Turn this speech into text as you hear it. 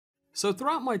So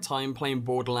throughout my time playing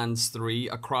Borderlands 3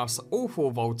 across all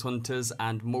 4 Vault Hunters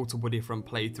and multiple different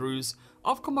playthroughs,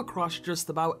 I've come across just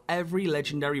about every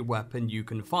legendary weapon you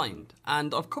can find,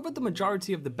 and I've covered the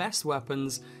majority of the best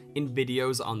weapons in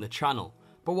videos on the channel.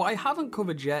 But what I haven't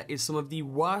covered yet is some of the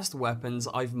worst weapons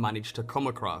I've managed to come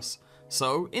across.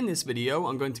 So in this video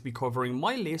I'm going to be covering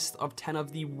my list of 10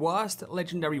 of the worst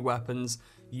legendary weapons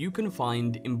you can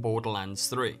find in Borderlands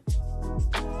 3.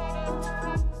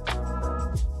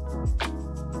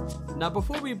 Now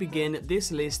before we begin,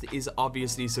 this list is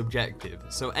obviously subjective,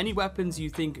 so any weapons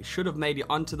you think should have made it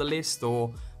onto the list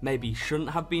or maybe shouldn't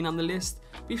have been on the list,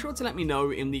 be sure to let me know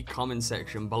in the comment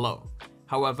section below.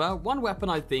 However, one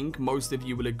weapon I think most of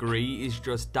you will agree is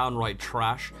just downright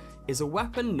trash is a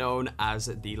weapon known as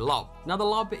the Lob. Now the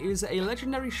Lob is a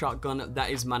legendary shotgun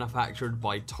that is manufactured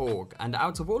by Torg, and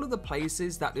out of all of the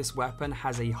places that this weapon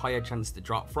has a higher chance to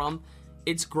drop from,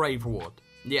 it's Graveward.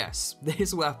 Yes,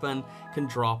 this weapon can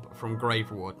drop from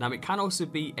Graveward. Now it can also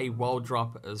be a world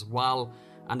drop as well,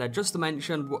 and just to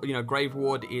mention,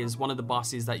 Graveward is one of the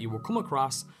bosses that you will come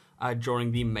across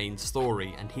during the main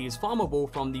story, and he is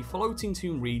farmable from the Floating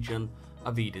Tomb region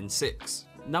of Eden 6.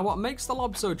 Now what makes the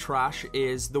Lob so trash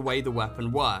is the way the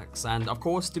weapon works, and of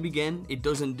course to begin it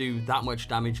doesn't do that much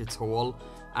damage at all,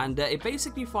 and it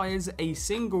basically fires a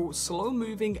single slow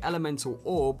moving elemental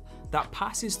orb that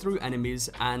passes through enemies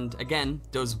and again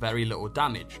does very little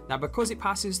damage. Now because it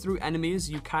passes through enemies,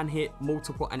 you can hit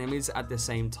multiple enemies at the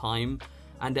same time,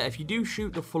 and if you do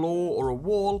shoot the floor or a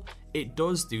wall, it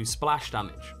does do splash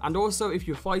damage. And also if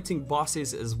you're fighting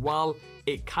bosses as well,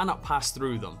 it cannot pass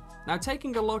through them. Now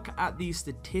taking a look at the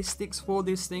statistics for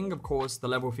this thing, of course the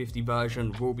level 50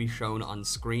 version will be shown on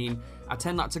screen. I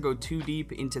tend not to go too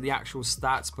deep into the actual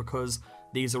stats because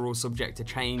these are all subject to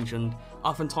change, and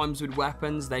oftentimes with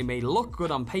weapons they may look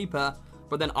good on paper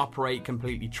but then operate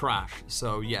completely trash.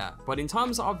 So yeah, but in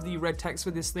terms of the red text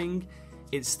for this thing,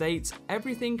 it states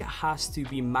everything has to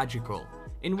be magical,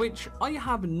 in which I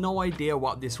have no idea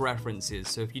what this reference is,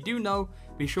 so if you do know,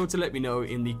 be sure to let me know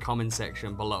in the comment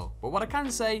section below. But what I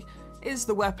can say is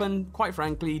the weapon, quite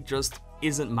frankly, just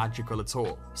isn't magical at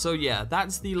all. So yeah,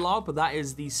 that's the Lob, that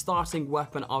is the starting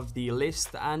weapon of the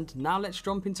list, and now let's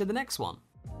jump into the next one.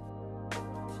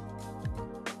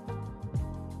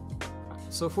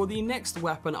 So for the next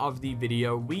weapon of the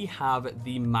video, we have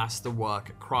the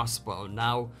Masterwork Crossbow.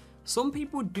 Now, some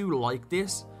people do like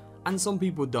this, and some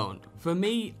people don't. For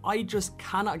me, I just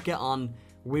cannot get on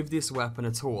with this weapon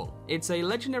at all. It's a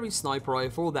legendary sniper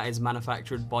rifle that is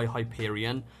manufactured by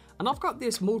Hyperion, and I've got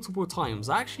this multiple times.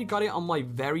 I actually got it on my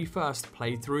very first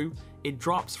playthrough. It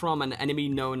drops from an enemy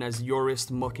known as Urist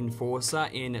Muck Enforcer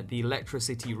in the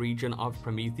Electricity region of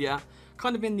Promethea,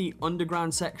 kind of in the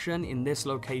underground section in this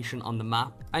location on the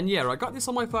map. And yeah, I got this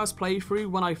on my first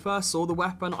playthrough. When I first saw the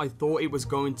weapon, I thought it was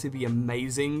going to be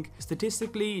amazing.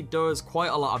 Statistically, it does quite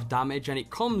a lot of damage, and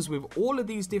it comes with all of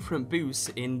these different boosts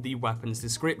in the weapon's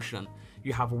description.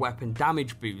 You have a weapon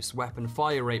damage boost, weapon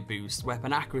fire rate boost,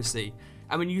 weapon accuracy.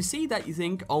 And when you see that, you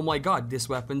think, oh my god, this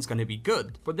weapon's gonna be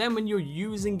good. But then when you're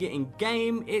using it in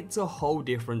game, it's a whole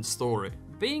different story.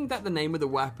 Being that the name of the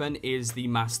weapon is the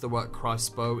Masterwork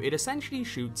Crossbow, it essentially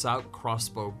shoots out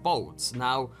crossbow bolts.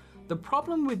 Now, the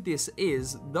problem with this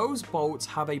is those bolts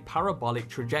have a parabolic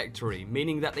trajectory,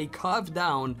 meaning that they curve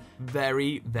down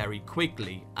very, very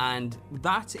quickly. And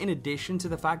that, in addition to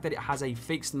the fact that it has a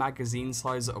fixed magazine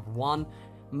size of 1,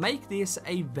 make this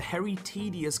a very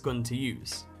tedious gun to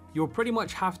use. You'll pretty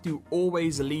much have to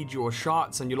always lead your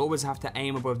shots, and you'll always have to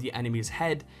aim above the enemy's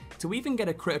head to even get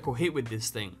a critical hit with this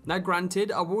thing. Now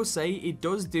granted, I will say it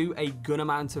does do a good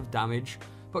amount of damage,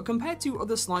 but compared to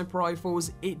other sniper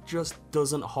rifles, it just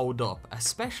doesn't hold up,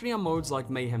 especially on modes like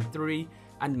Mayhem 3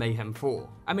 and Mayhem 4.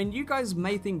 I mean, you guys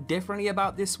may think differently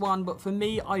about this one, but for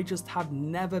me, I just have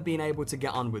never been able to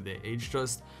get on with it. It's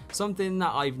just something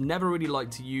that I've never really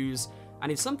liked to use,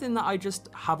 and it's something that I just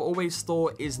have always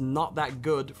thought is not that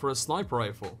good for a sniper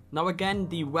rifle. Now again,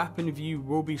 the weapon view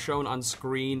will be shown on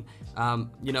screen.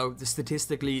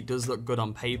 Statistically it does look good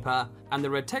on paper, and the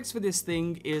red text for this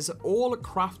thing is all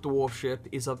craft dwarfship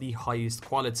is of the highest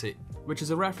quality, which is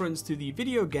a reference to the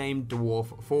video game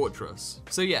Dwarf Fortress.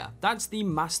 So yeah, that's the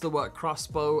Masterwork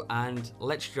Crossbow, and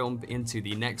let's jump into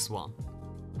the next one.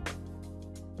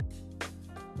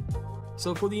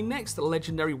 So for the next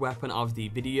legendary weapon of the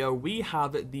video, we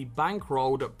have the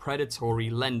Bankrolled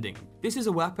Predatory Lending. This is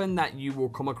a weapon that you will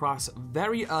come across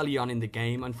very early on in the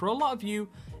game, and for a lot of you,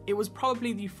 it was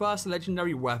probably the first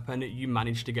legendary weapon you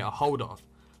managed to get a hold of.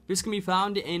 This can be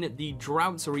found in the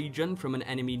Droughts region from an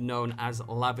enemy known as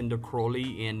Lavender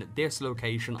Crawley in this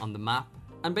location on the map.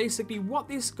 And basically what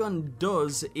this gun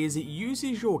does is it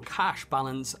uses your cash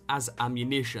balance as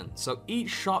ammunition. So each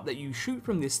shot that you shoot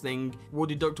from this thing will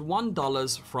deduct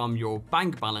 $1 from your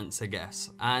bank balance, I guess.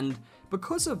 And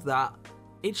because of that,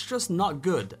 it's just not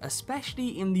good,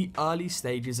 especially in the early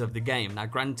stages of the game. Now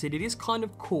granted, it is kind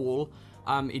of cool.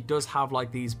 It does have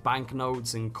like these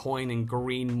banknotes and coin and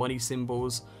green money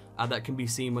symbols that can be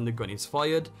seen when the gun is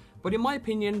fired. But in my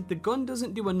opinion, the gun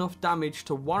doesn't do enough damage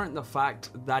to warrant the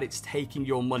fact that it's taking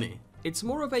your money. It's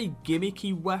more of a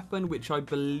gimmicky weapon, which I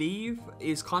believe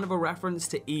is kind of a reference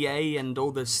to EA and all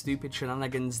the stupid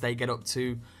shenanigans they get up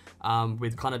to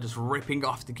with kind of just ripping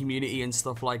off the community and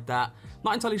stuff like that.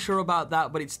 Not entirely sure about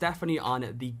that, but it's definitely on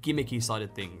the gimmicky side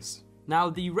of things. Now,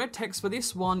 the red text for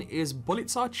this one is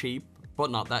 "bullets are cheap,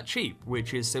 but not that cheap,"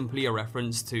 which is simply a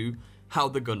reference to how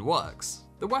the gun works.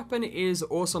 The weapon is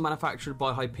also manufactured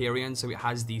by Hyperion, so it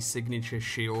has the signature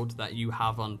shield that you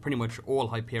have on pretty much all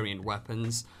Hyperion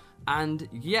weapons. And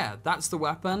yeah, that's the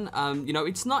weapon. You know,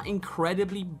 it's not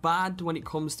incredibly bad when it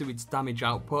comes to its damage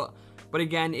output, but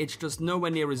again, it's just nowhere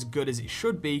near as good as it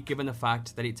should be given the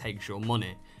fact that it takes your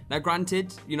money. Now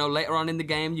granted, you know, later on in the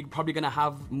game, you're probably going to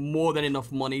have more than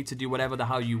enough money to do whatever the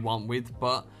hell you want with,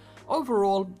 but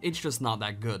overall, it's just not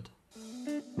that good.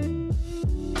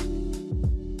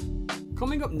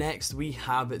 Coming up next, we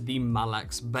have the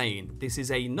Malax Bane. This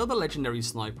is another legendary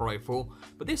sniper rifle,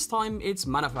 but this time it's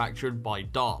manufactured by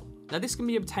Dahl. Now this can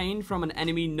be obtained from an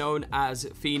enemy known as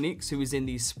Phoenix, who is in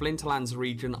the Splinterlands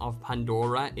region of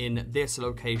Pandora in this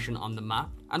location on the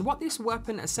map. And what this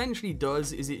weapon essentially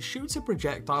does is it shoots a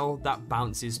projectile that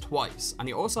bounces twice, and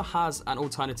it also has an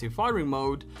alternative firing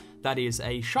mode that is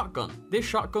a shotgun. This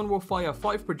shotgun will fire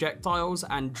 5 projectiles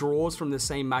and draws from the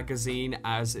same magazine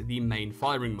as the main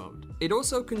firing mode. It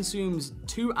also consumes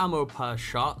 2 ammo per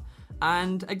shot,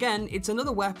 and again, it's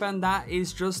another weapon that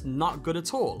is just not good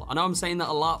at all. I know I'm saying that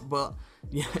a lot, but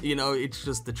you know, it's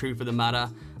just the truth of the matter.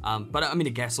 But I mean,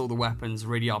 I guess all the weapons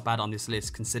really are bad on this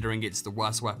list, considering it's the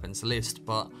worst weapons list.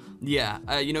 But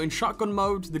yeah, you know, in shotgun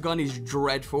mode, the gun is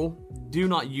dreadful. Do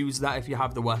not use that if you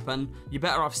have the weapon. You're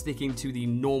better off sticking to the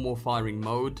normal firing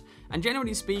mode. And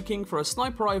generally speaking, for a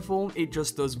sniper rifle, it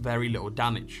just does very little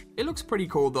damage. It looks pretty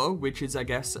cool though, which is, I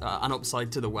guess, an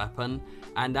upside to the weapon.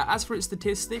 And as for its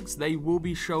statistics, they will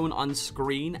be shown on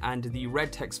screen, and the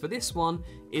red text for this one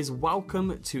is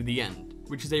 "Welcome to the End,"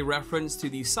 which is a reference to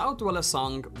the South Dweller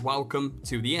song "Welcome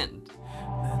to the End."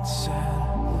 That's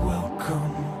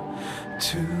welcome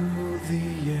to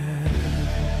the end.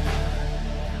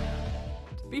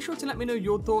 Be sure to let me know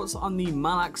your thoughts on the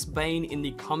Malax Bane in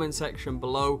the comment section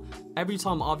below. Every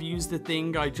time I've used the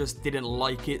thing, I just didn't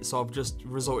like it, so I've just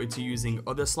resorted to using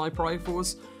other sniper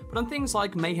rifles. But on things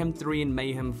like Mayhem 3 and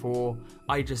Mayhem 4,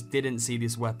 I just didn't see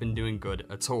this weapon doing good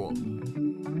at all.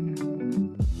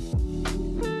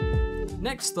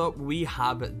 Next up, we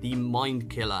have the Mind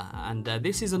Killer, and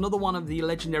this is another one of the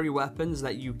legendary weapons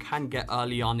that you can get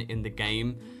early on in the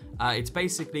game. It's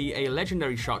basically a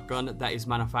legendary shotgun that is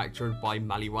manufactured by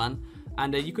Maliwan,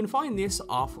 and you can find this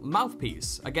off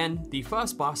Mouthpiece. Again, the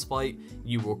first boss fight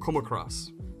you will come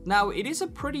across. Now, it is a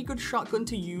pretty good shotgun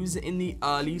to use in the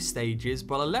early stages,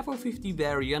 but a level 50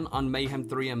 variant on Mayhem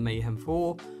 3 and Mayhem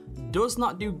 4 does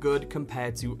not do good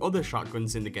compared to other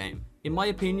shotguns in the game. In my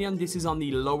opinion, this is on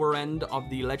the lower end of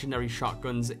the legendary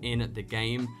shotguns in the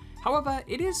game. However,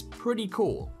 it is pretty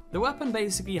cool. The weapon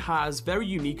basically has very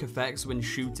unique effects when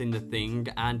shooting the thing,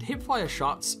 and hipfire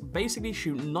shots basically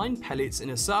shoot 9 pellets in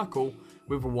a circle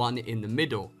with 1 in the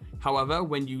middle. However,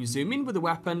 when you zoom in with the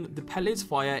weapon, the pellets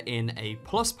fire in a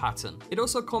plus pattern. It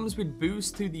also comes with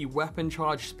boost to the weapon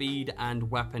charge speed and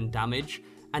weapon damage,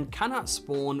 and cannot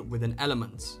spawn with an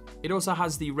element. It also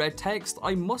has the red text,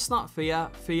 "I must not fear,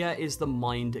 fear is the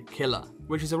mind killer,"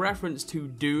 which is a reference to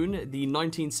Dune, the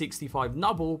 1965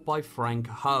 novel by Frank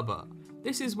Herbert.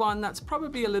 This is one that's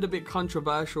probably a little bit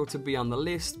controversial to be on the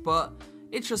list, but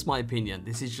it's just my opinion.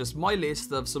 This is just my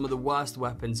list of some of the worst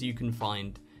weapons you can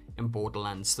find in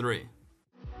Borderlands 3.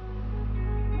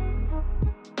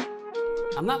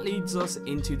 And that leads us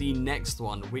into the next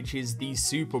one, which is the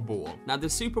Super Ball. Now, the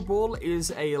Super Ball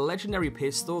is a legendary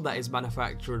pistol that is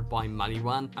manufactured by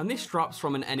Maliwan, and this drops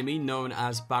from an enemy known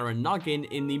as Baron Noggin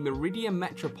in the Meridian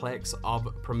Metroplex of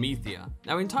Promethea.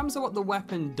 Now, in terms of what the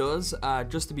weapon does,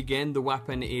 just to begin, the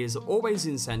weapon is always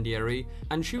incendiary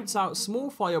and shoots out small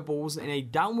fireballs in a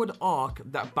downward arc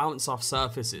that bounce off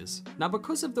surfaces. Now,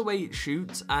 because of the way it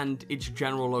shoots and its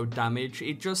general low damage,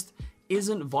 it just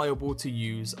isn't viable to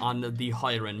use on the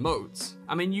higher end modes.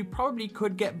 I mean, you probably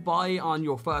could get by on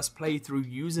your first playthrough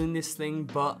using this thing,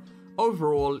 but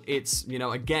overall it's, you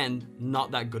know, again,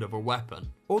 not that good of a weapon.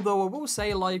 Although I will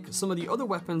say, like some of the other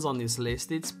weapons on this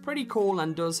list, it's pretty cool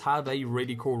and does have a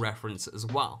really cool reference as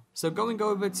well. So going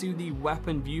over to the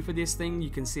weapon view for this thing, you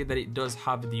can see that it does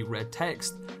have the red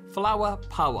text, Flower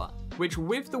Power, which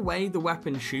with the way the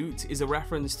weapon shoots is a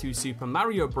reference to Super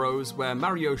Mario Bros, where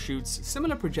Mario shoots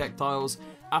similar projectiles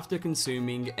after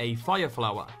consuming a fire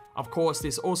flower. Of course,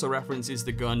 this also references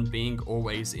the gun being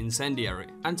always incendiary.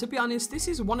 And to be honest, this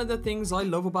is one of the things I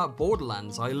love about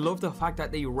Borderlands. I love the fact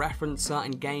that they reference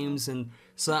certain games and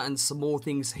certain small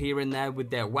things here and there with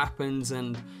their weapons,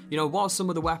 and you know, while some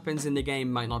of the weapons in the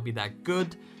game might not be that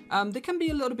good, they can be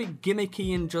a little bit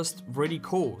gimmicky and just really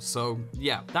cool. So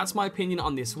yeah, that's my opinion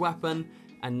on this weapon,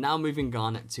 and now moving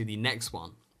on to the next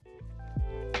one.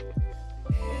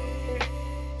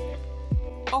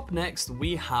 Up next,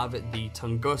 we have the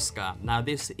Tunguska. Now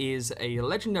this is a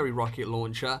legendary rocket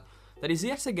launcher that is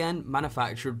yet again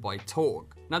manufactured by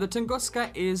Torgue. Now the Tunguska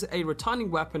is a returning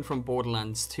weapon from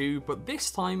Borderlands 2, but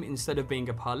this time instead of being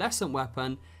a pearlescent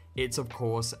weapon, it's of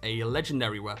course a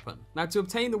legendary weapon. Now to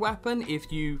obtain the weapon, if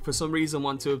you for some reason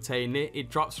want to obtain it, it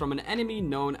drops from an enemy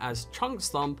known as Chunk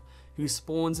Stomp, who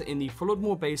spawns in the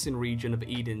Floodmoor Basin region of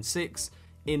Eden 6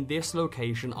 in this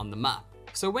location on the map.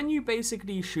 So when you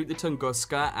basically shoot the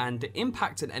Tunguska and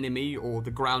impact an enemy or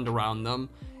the ground around them,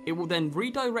 it will then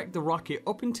redirect the rocket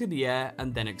up into the air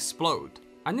and then explode.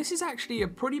 And this is actually a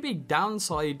pretty big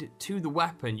downside to the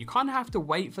weapon. You kind of have to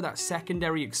wait for that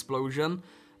secondary explosion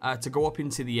to go up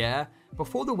into the air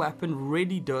before the weapon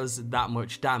really does that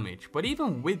much damage. But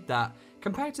even with that,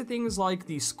 compared to things like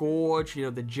the Scourge, you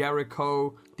know, the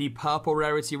Jericho, the purple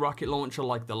rarity rocket launcher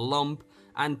like the Lump,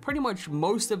 and pretty much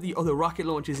most of the other rocket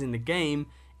launchers in the game,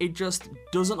 it just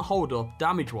doesn't hold up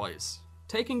damage-wise.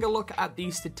 Taking a look at the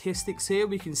statistics here,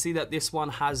 we can see that this one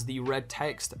has the red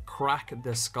text Crack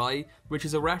the Sky, which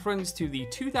is a reference to the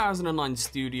 2009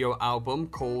 studio album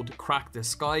called Crack the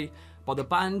Sky by the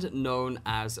band known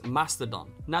as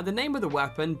Mastodon. Now the name of the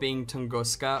weapon, being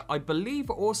Tunguska, I believe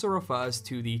also refers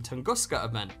to the Tunguska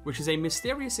event, which is a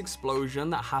mysterious explosion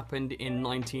that happened in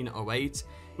 1908,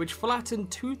 which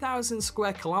flattened 2,000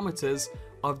 square kilometers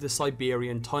of the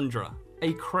Siberian tundra.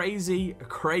 A crazy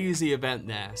event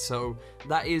there. So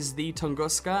that is the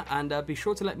Tunguska, and be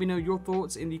sure to let me know your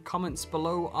thoughts in the comments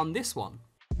below on this one.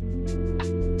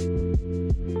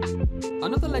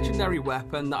 Another legendary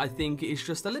weapon that I think is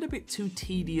just a little bit too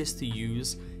tedious to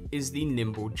use is the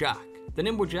Nimble Jack. The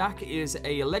Nimble Jack is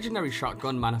a legendary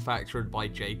shotgun manufactured by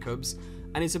Jacobs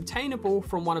and is obtainable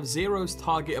from one of Zero's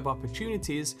target of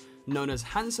opportunities known as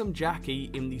Handsome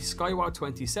Jackie in the Skyward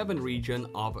 27 region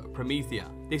of Promethea.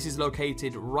 This is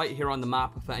located right here on the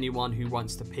map for anyone who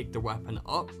wants to pick the weapon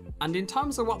up. And in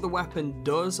terms of what the weapon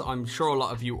does, I'm sure a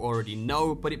lot of you already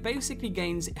know, but it basically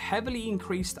gains heavily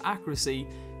increased accuracy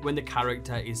when the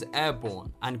character is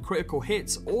airborne, and critical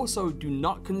hits also do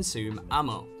not consume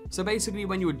ammo. So basically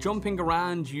when you're jumping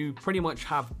around, you pretty much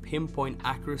have pinpoint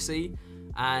accuracy,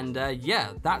 and yeah,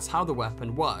 that's how the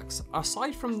weapon works.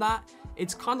 Aside from that,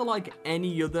 it's kind of like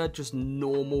any other just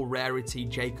normal rarity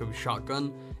Jacobs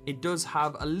shotgun. It does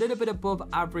have a little bit above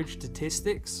average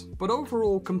statistics, but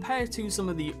overall, compared to some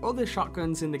of the other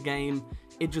shotguns in the game,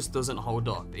 it just doesn't hold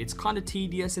up. It's kind of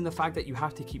tedious in the fact that you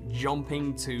have to keep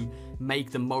jumping to make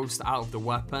the most out of the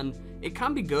weapon. It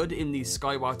can be good in the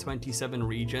Skyward 27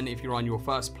 region if you're on your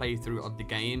first playthrough of the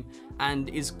game, and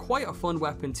is quite a fun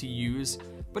weapon to use.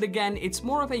 But again, it's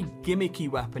more of a gimmicky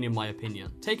weapon in my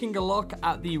opinion. Taking a look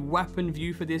at the weapon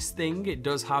view for this thing, it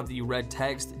does have the red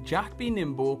text, Jack be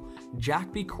nimble,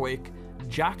 Jack be quick,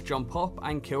 Jack jump up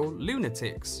and kill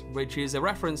lunatics, which is a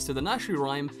reference to the nursery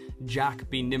rhyme, Jack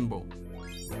be nimble.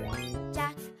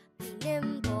 Jack be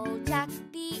nimble, Jack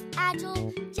be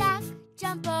agile, Jack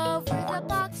jump over the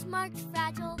box marked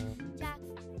fragile, Jack...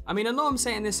 I mean, I know I'm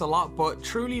saying this a lot, but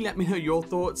truly let me know your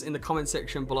thoughts in the comment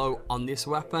section below on this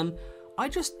weapon. I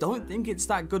just don't think it's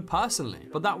that good personally.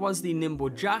 But that was the Nimble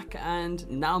Jack, and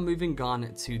now moving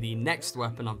on to the next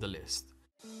weapon of the list.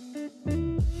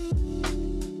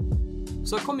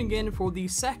 So coming in for the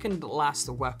second last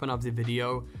weapon of the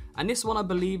video, and this one I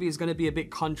believe is going to be a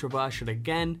bit controversial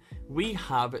again, we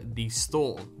have the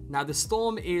Storm. Now the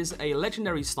Storm is a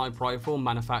legendary sniper rifle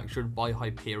manufactured by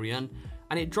Hyperion,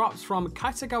 and it drops from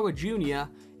Katagawa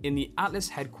Jr. in the Atlas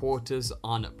headquarters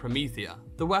on Promethea.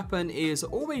 The weapon is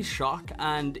always shock,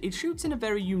 and it shoots in a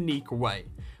very unique way.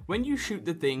 When you shoot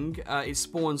the thing, it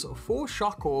spawns 4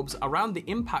 shock orbs around the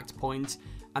impact point,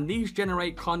 and these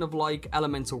generate kind of like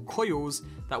elemental coils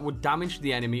that would damage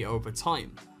the enemy over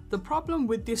time. The problem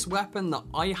with this weapon that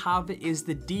I have is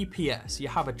the DPS. You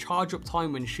have a charge up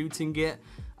time when shooting it,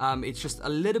 It's just a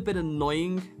little bit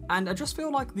annoying, and I just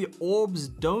feel like the orbs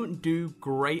don't do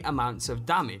great amounts of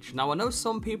damage. Now I know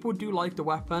some people do like the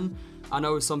weapon, I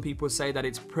know some people say that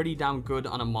it's pretty damn good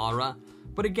on Amara,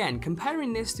 but again,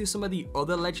 comparing this to some of the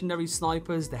other legendary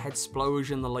snipers, the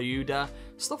Headsplosion, the Lyuda,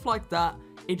 stuff like that,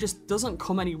 it just doesn't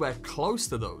come anywhere close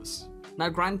to those. Now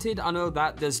granted, I know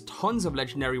that there's tons of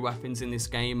legendary weapons in this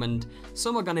game and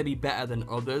some are going to be better than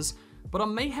others, but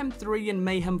on Mayhem 3 and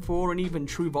Mayhem 4 and even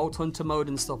True Vault Hunter mode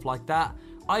and stuff like that,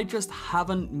 I just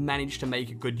haven't managed to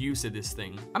make a good use of this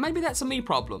thing. And maybe that's a me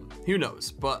problem, who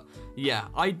knows, but yeah,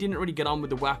 I didn't really get on with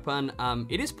the weapon.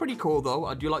 It is pretty cool though,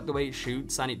 I do like the way it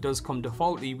shoots, and it does come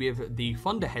defaultly with the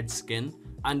Thunderhead skin.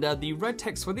 And the red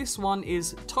text for this one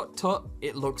is "Tut tut,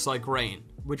 it looks like rain,"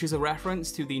 which is a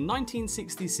reference to the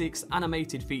 1966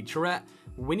 animated featurette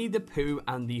Winnie the Pooh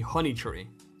and the Honey Tree.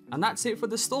 And that's it for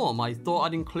the storm. I thought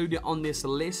I'd include it on this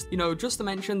list. You know, just to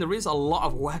mention, there is a lot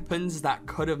of weapons that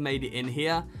could have made it in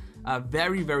here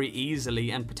very, very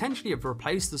easily, and potentially have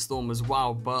replaced the storm as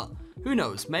well, but who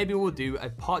knows, maybe we'll do a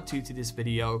part 2 to this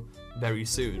video very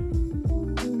soon.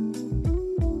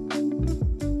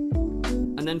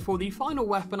 And then for the final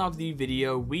weapon of the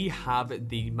video, we have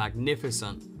the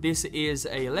Magnificent. This is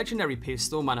a legendary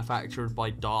pistol manufactured by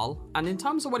Dahl, and in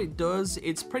terms of what it does,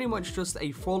 it's pretty much just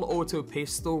a full auto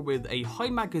pistol with a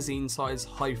high magazine size,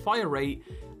 high fire rate,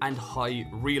 and high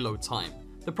reload time.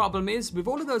 The problem is, with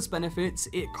all of those benefits,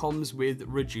 it comes with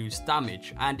reduced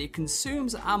damage, and it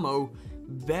consumes ammo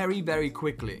very, very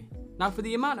quickly. Now for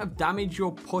the amount of damage you're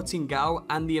putting out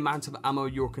and the amount of ammo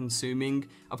you're consuming,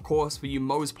 of course for you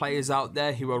most players out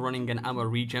there who are running an ammo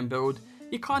regen build,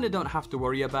 you kind of don't have to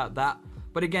worry about that.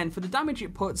 But again, for the damage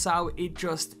it puts out, it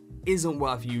just isn't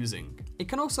worth using. It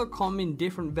can also come in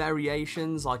different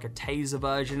variations, like a taser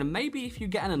version, and maybe if you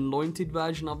get an anointed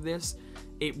version of this,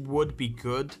 it would be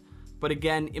good. But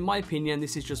again, in my opinion,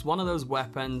 this is just one of those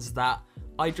weapons that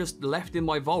I just left in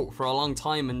my vault for a long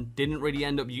time and didn't really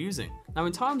end up using. Now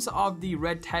in terms of the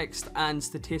red text and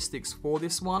statistics for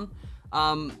this one,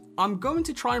 I'm going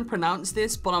to try and pronounce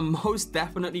this, but I'm most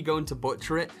definitely going to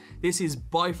butcher it. This is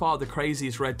by far the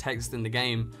craziest red text in the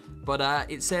game, but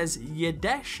it says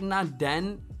Yedesh na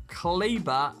den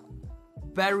Kleba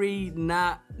Beri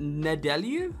na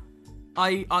Nedelu?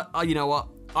 You know what?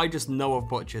 I just know I've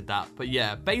butchered that, but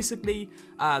yeah, basically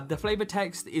the flavor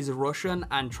text is Russian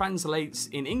and translates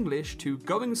in English to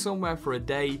 "going somewhere for a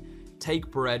day,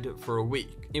 take bread for a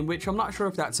week," in which I'm not sure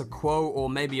if that's a quote or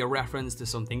maybe a reference to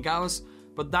something else,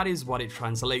 but that is what it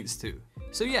translates to.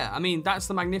 So yeah, I mean, that's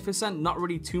the Magnificent. Not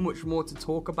really too much more to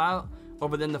talk about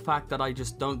other than the fact that I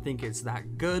just don't think it's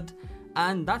that good.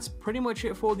 And that's pretty much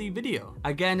it for the video.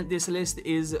 Again, this list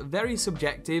is very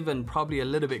subjective and probably a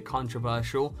little bit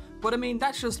controversial, but I mean,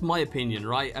 that's just my opinion,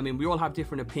 right? I mean, we all have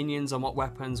different opinions on what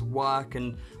weapons work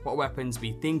and what weapons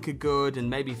we think are good and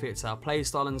maybe fits our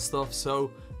playstyle and stuff,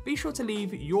 so be sure to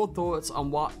leave your thoughts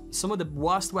on what some of the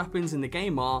worst weapons in the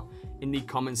game are in the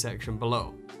comment section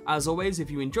below. As always,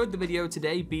 if you enjoyed the video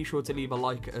today, be sure to leave a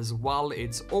like as well.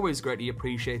 It's always greatly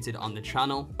appreciated on the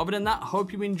channel. Other than that,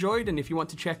 hope you enjoyed, and if you want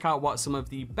to check out what some of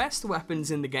the best weapons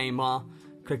in the game are,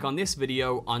 click on this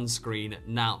video on screen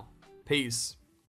now. Peace.